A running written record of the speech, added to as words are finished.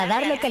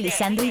Radar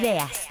Localizando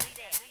Ideas.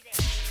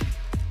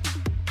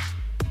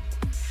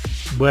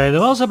 Bueno,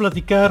 vamos a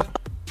platicar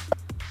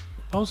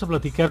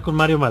con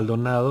Mario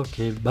Maldonado,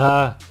 que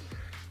va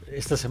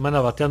esta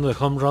semana bateando de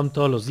home run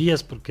todos los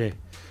días, porque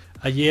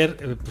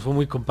ayer pues fue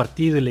muy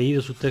compartido y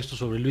leído su texto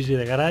sobre Luis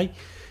Videgaray,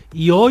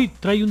 y hoy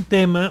trae un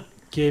tema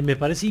que me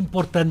parece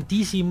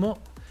importantísimo,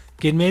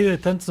 que en medio de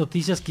tantas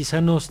noticias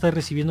quizá no está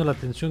recibiendo la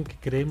atención que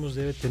creemos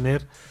debe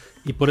tener,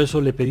 y por eso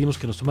le pedimos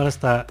que nos tomara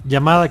esta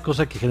llamada,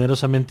 cosa que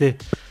generosamente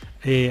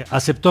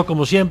aceptó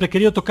como siempre.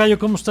 Querido Tocayo,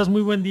 ¿cómo estás?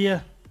 Muy buen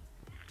día.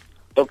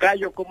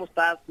 Tocayo, ¿cómo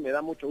estás? Me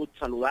da mucho gusto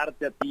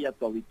saludarte a ti y a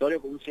tu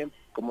auditorio.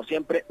 Como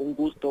siempre, un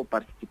gusto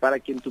participar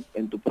aquí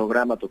en tu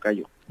programa,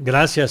 Tocayo.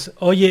 Gracias.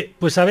 Oye,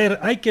 pues a ver,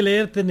 hay que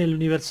leerte en el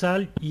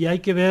Universal y hay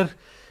que ver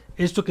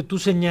esto que tú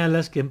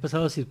señalas, que ha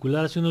empezado a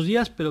circular hace unos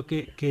días, pero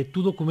que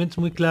tú documentas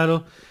muy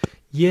claro,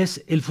 y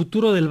es el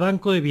futuro del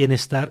Banco de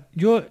Bienestar.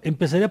 Yo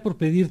empezaría por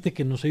pedirte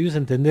que nos ayudes a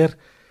entender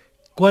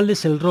cuál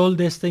es el rol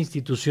de esta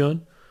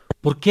institución,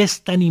 por qué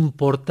es tan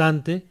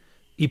importante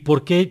y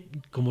por qué,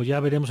 como ya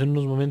veremos en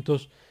unos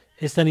momentos,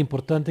 es tan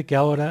importante que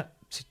ahora,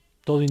 si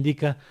todo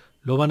indica,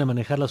 lo van a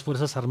manejar las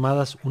Fuerzas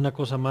Armadas, una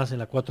cosa más en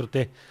la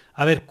 4T.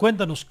 A ver,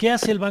 cuéntanos, ¿qué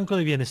hace el Banco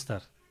de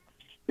Bienestar?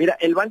 Mira,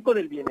 el Banco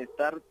del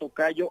Bienestar,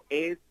 Tocayo,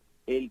 es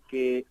el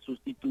que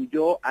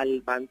sustituyó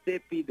al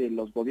Bansefi de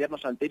los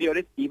gobiernos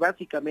anteriores y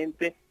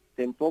básicamente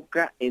se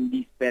enfoca en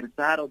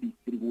dispersar o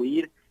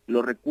distribuir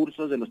los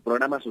recursos de los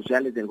programas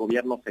sociales del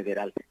gobierno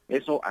federal.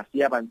 Eso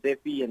hacía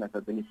Bansefi en las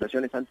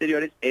administraciones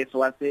anteriores,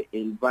 eso hace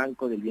el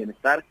Banco del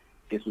Bienestar,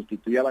 que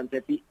sustituyó a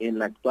Bansefi en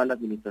la actual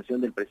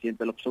administración del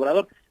presidente López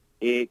Obrador,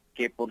 que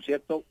por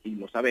cierto, y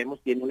lo sabemos,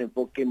 tiene un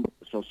enfoque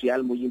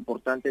social muy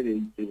importante de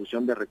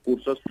distribución de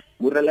recursos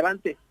muy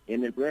relevante.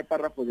 En el primer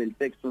párrafo del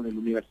texto del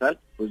Universal,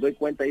 pues doy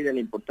cuenta ahí de la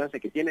importancia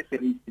que tiene. Se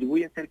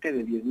distribuyen cerca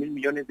de 10,000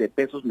 millones de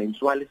pesos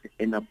mensuales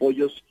en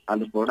apoyos a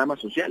los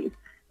programas sociales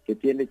que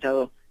tiene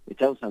echados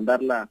a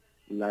andar la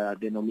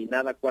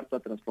denominada Cuarta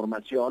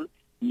Transformación.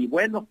 Y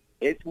bueno,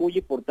 es muy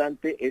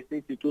importante este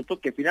instituto,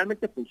 que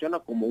finalmente funciona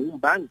como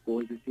un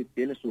banco, es decir,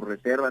 tiene sus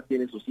reservas,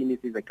 tiene sus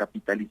índices de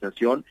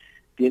capitalización,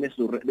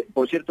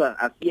 por cierto,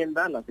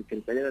 Hacienda, la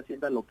Secretaría de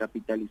Hacienda lo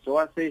capitalizó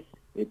hace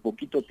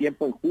poquito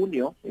tiempo, en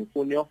junio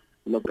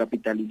lo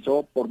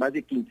capitalizó por más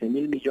de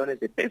 15,000 millones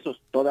de pesos,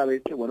 toda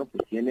vez que, bueno,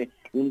 pues tiene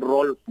un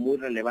rol muy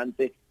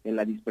relevante en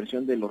la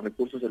dispersión de los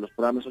recursos de los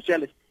programas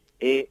sociales.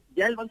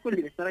 Ya el Banco del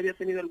Bienestar había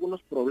tenido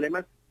algunos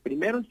problemas,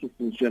 primero en su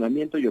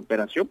funcionamiento y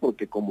operación,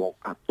 porque como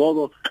a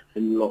todo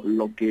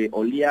lo que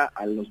olía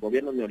a los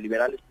gobiernos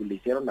neoliberales, pues le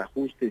hicieron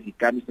ajustes y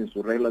cambios en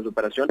sus reglas de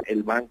operación.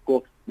 El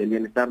Banco del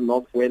Bienestar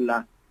no fue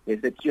la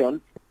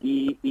excepción,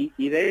 y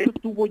de hecho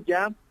tuvo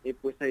ya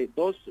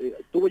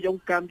tuvo ya un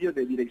cambio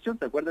de dirección.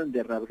 ¿Se acuerdan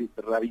de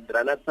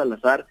Rabindranath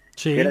Salazar?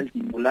 Sí. Que era el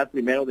titular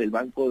primero del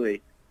Banco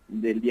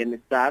del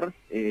Bienestar?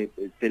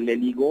 Se le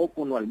ligó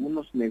con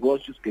algunos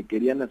negocios que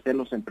querían hacer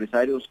los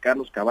empresarios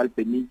Carlos Cabal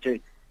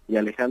Peniche y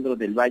Alejandro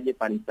del Valle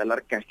para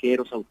instalar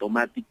cajeros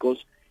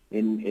automáticos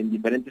en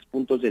diferentes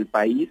puntos del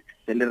país.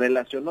 Se le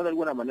relacionó de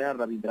alguna manera a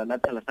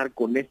Rabindranath Salazar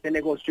con este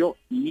negocio,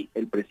 y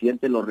el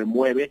presidente lo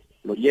remueve,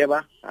 lo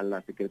lleva a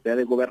la Secretaría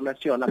de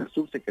Gobernación, a la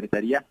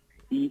subsecretaría,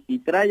 y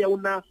trae a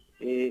una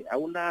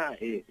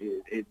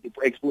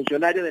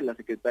exfuncionaria de la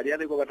Secretaría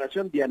de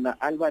Gobernación, Diana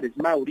Álvarez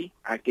Mauri,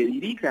 a que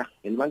dirija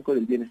el Banco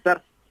del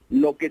Bienestar.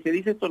 Lo que se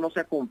dice, esto no se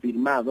ha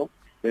confirmado,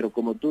 pero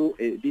como tú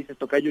dices,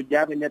 Tocayo,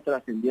 ya venía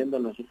trascendiendo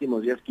en los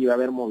últimos días que iba a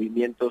haber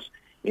movimientos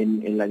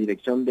en la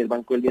dirección del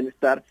Banco del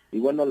Bienestar, y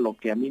bueno, lo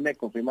que a mí me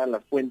confirman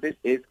las fuentes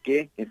es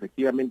que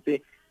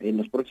efectivamente en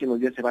los próximos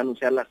días se va a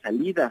anunciar la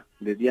salida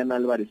de Diana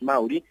Álvarez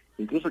Mauri.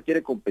 Incluso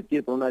quiere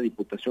competir por una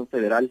diputación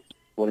federal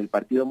por el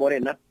partido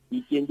Morena,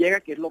 y quien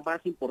llega, que es lo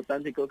más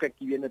importante, y creo que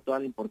aquí viene toda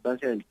la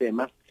importancia del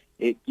tema,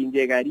 quien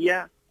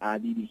llegaría a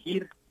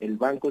dirigir el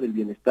Banco del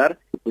Bienestar,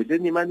 pues es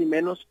ni más ni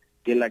menos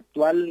que el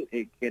actual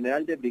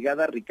general de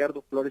brigada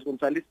Ricardo Flores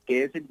González,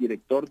 que es el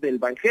director del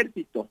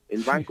Banjército,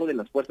 el Banco de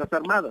las Fuerzas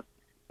Armadas.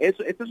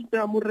 Esto es un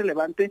tema muy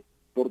relevante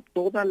por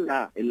toda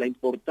la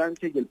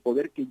importancia y el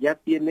poder que ya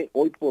tiene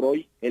hoy por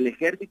hoy el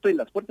Ejército y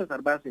las Fuerzas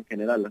Armadas en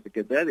general, la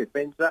Secretaría de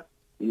Defensa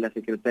y la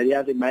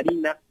Secretaría de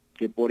Marina,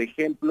 que por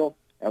ejemplo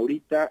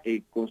ahorita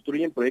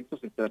construyen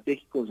proyectos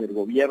estratégicos del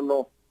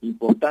gobierno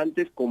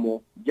importantes,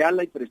 como ya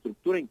la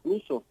infraestructura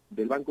incluso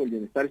del Banco del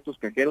Bienestar. Estos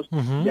cajeros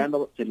ya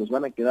no se los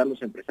van a quedar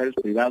los empresarios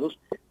privados,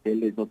 se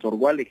les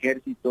otorgó al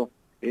Ejército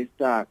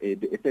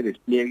este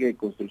despliegue de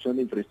construcción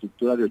de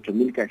infraestructura de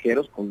 8,000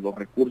 cajeros con los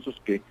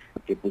recursos que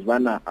pues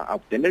van a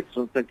obtener, que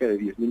son cerca de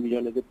 10,000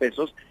 millones de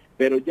pesos,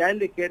 pero ya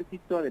el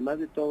Ejército, además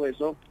de todo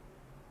eso,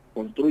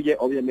 construye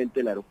obviamente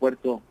el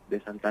aeropuerto de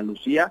Santa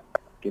Lucía,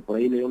 que por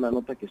ahí leí una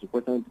nota que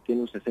supuestamente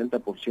tiene un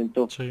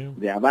 60%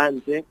 de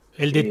avance.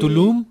 ¿El de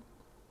Tulum?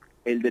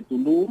 El de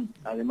Tulum,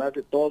 además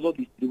de todo,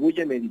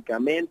 distribuye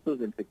medicamentos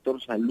del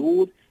sector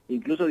salud,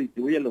 incluso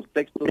distribuye los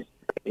textos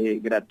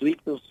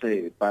gratuitos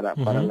para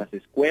las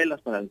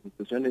escuelas, para las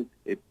instituciones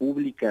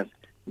públicas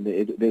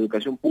de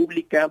educación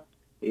pública.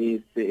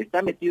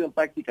 está metido en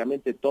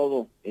prácticamente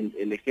todo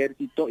el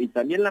ejército y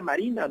también la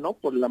Marina, ¿no?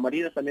 Por la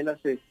Marina también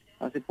hace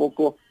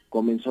poco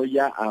comenzó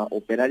ya a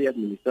operar y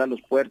administrar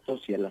los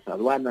puertos y a las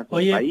aduanas del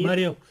Oye, país.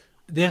 Mario,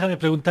 déjame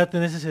preguntarte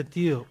en ese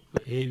sentido.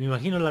 Me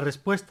imagino la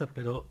respuesta,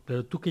 pero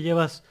tú que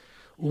llevas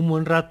un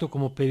buen rato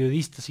como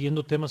periodista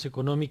siguiendo temas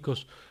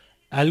económicos,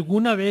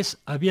 ¿alguna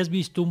vez habías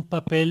visto un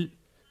papel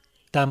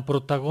tan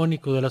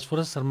protagónico de las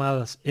Fuerzas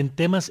Armadas en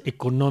temas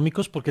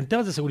económicos? Porque en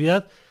temas de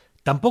seguridad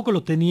tampoco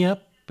lo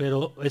tenía,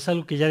 pero es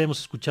algo que ya habíamos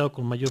escuchado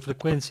con mayor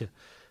frecuencia.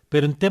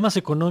 Pero en temas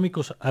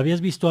económicos,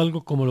 ¿habías visto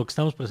algo como lo que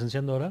estamos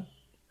presenciando ahora?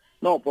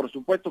 No, por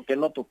supuesto que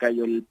no,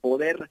 tocayo. El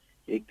poder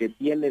que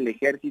tiene el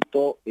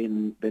ejército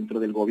dentro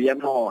del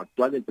gobierno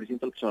actual del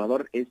presidente López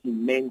Obrador es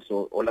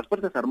inmenso, o las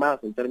Fuerzas Armadas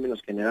en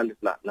términos generales,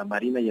 la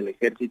Marina y el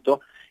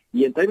Ejército,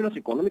 y en términos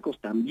económicos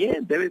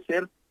también debe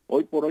ser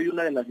hoy por hoy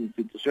una de las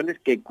instituciones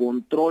que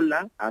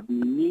controla,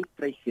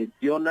 administra y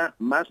gestiona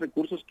más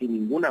recursos que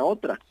ninguna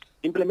otra.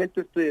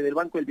 Simplemente del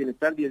Banco del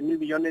Bienestar, 10,000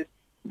 millones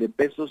de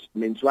pesos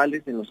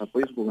mensuales en los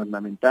apoyos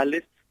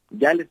gubernamentales,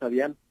 ya les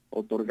habían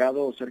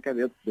otorgado cerca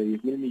de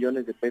 10,000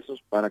 millones de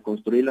pesos para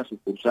construir las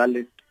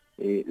sucursales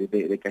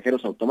de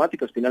cajeros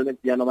automáticos.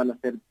 Finalmente ya no van a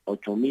ser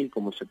 8,000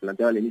 como se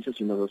planteaba al inicio,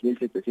 sino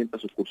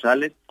 2,700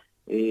 sucursales.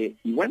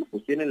 Y bueno,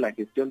 pues tienen la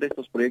gestión de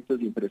estos proyectos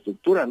de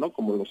infraestructura, ¿no?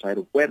 Como los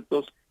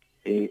aeropuertos,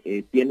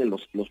 tienen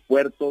los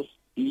puertos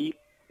y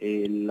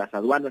las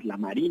aduanas, la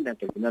Marina,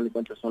 que al final de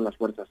cuentas son las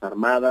Fuerzas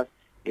Armadas.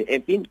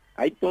 En fin,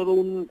 hay todo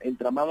un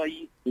entramado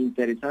ahí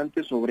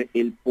interesante sobre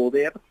el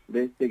poder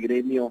de este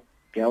gremio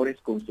que ahora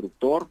es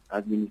constructor,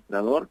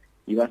 administrador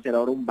y va a ser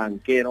ahora un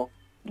banquero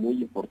muy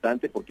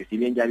importante, porque si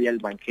bien ya había el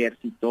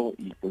Banjército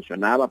y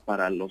funcionaba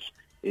para los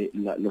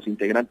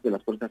integrantes de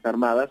las Fuerzas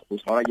Armadas,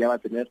 pues ahora ya va a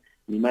tener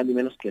ni más ni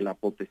menos que la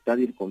potestad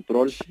y el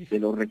control de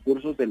los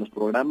recursos de los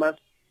programas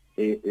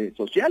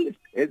sociales.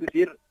 Es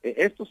decir,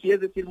 esto sí es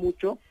decir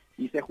mucho,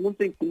 y se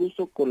junta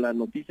incluso con la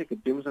noticia que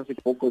tuvimos hace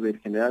poco del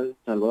general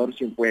Salvador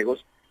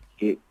Cienfuegos,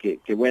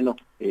 que bueno,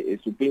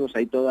 supimos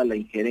ahí toda la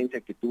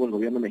injerencia que tuvo el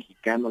gobierno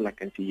mexicano, la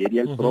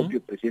Cancillería, el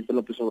propio presidente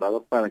López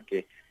Obrador, para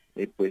que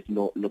pues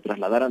lo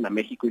trasladaran a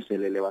México y se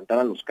le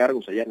levantaran los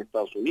cargos allá en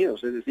Estados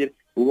Unidos. Es decir,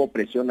 hubo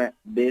presión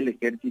del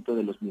ejército,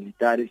 de los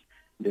militares,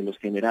 de los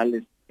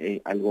generales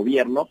al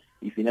gobierno,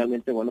 y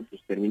finalmente, bueno,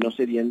 pues terminó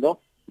cediendo,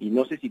 y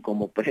no sé si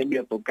como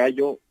premio,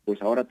 tocayo,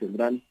 pues ahora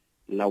tendrán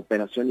la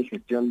operación y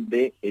gestión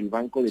del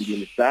Banco del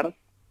Bienestar.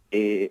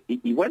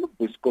 Y bueno,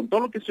 pues con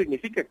todo lo que eso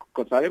significa,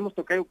 sabemos,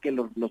 tocayo, que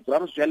los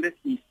programas sociales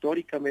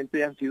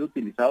históricamente han sido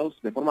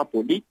utilizados de forma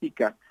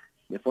política,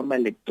 de forma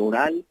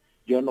electoral.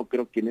 Yo no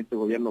creo que en este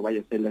gobierno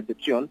vaya a ser la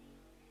excepción,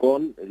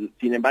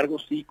 sin embargo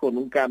sí con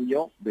un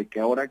cambio de que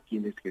ahora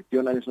quienes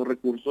gestionan esos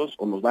recursos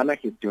o los van a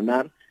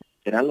gestionar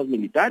serán los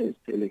militares,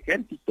 el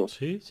ejército.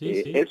 Sí.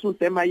 Es un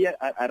tema ahí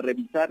a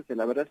revisarse.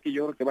 La verdad es que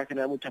yo creo que va a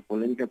generar mucha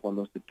polémica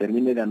cuando se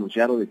termine de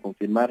anunciar o de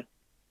confirmar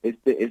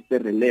este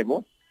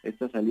relevo,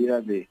 esta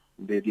salida de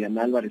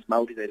Diana Álvarez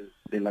Mauri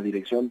de la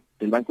dirección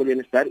del Banco del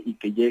Bienestar, y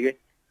que llegue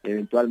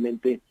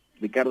eventualmente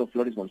Ricardo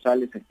Flores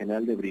González, el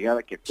general de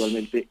brigada que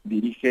actualmente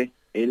dirige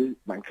el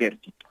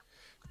Banjército.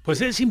 Pues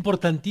es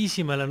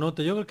importantísima la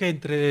nota. Yo creo que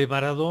entre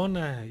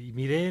Maradona y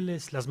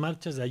Mireles, las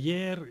marchas de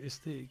ayer,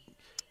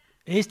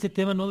 este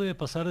tema no debe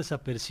pasar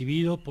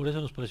desapercibido, por eso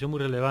nos pareció muy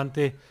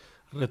relevante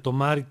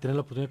retomar y tener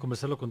la oportunidad de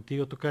conversarlo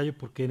contigo, tocayo,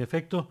 porque en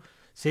efecto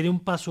sería un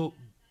paso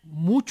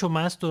mucho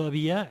más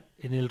todavía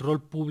en el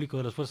rol público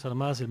de las Fuerzas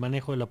Armadas, el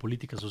manejo de la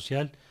política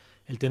social,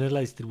 el tener la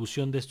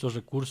distribución de estos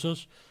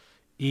recursos,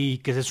 y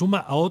que se suma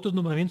a otros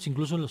nombramientos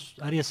incluso en las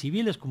áreas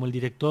civiles, como el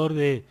director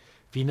de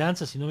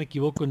finanzas, si no me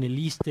equivoco, en el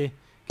ISSSTE,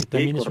 que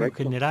también es un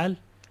general,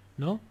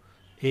 ¿no?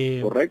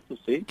 Correcto,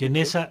 sí. Que en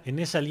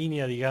esa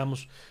línea,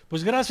 digamos.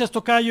 Pues gracias,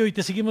 tocayo, y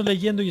te seguimos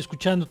leyendo y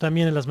escuchando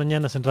también en las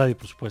mañanas en radio,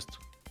 por supuesto.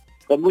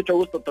 Con mucho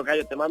gusto,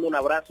 tocayo. Te mando un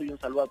abrazo y un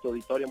saludo a tu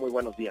auditorio. Muy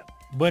buenos días.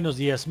 Buenos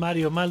días.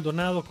 Mario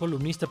Maldonado,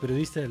 columnista,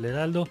 periodista del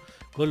Heraldo,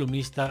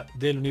 columnista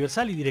del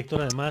Universal y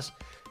director además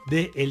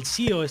de El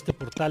CIO, este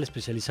portal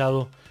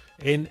especializado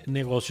en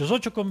negocios.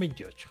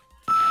 8:28.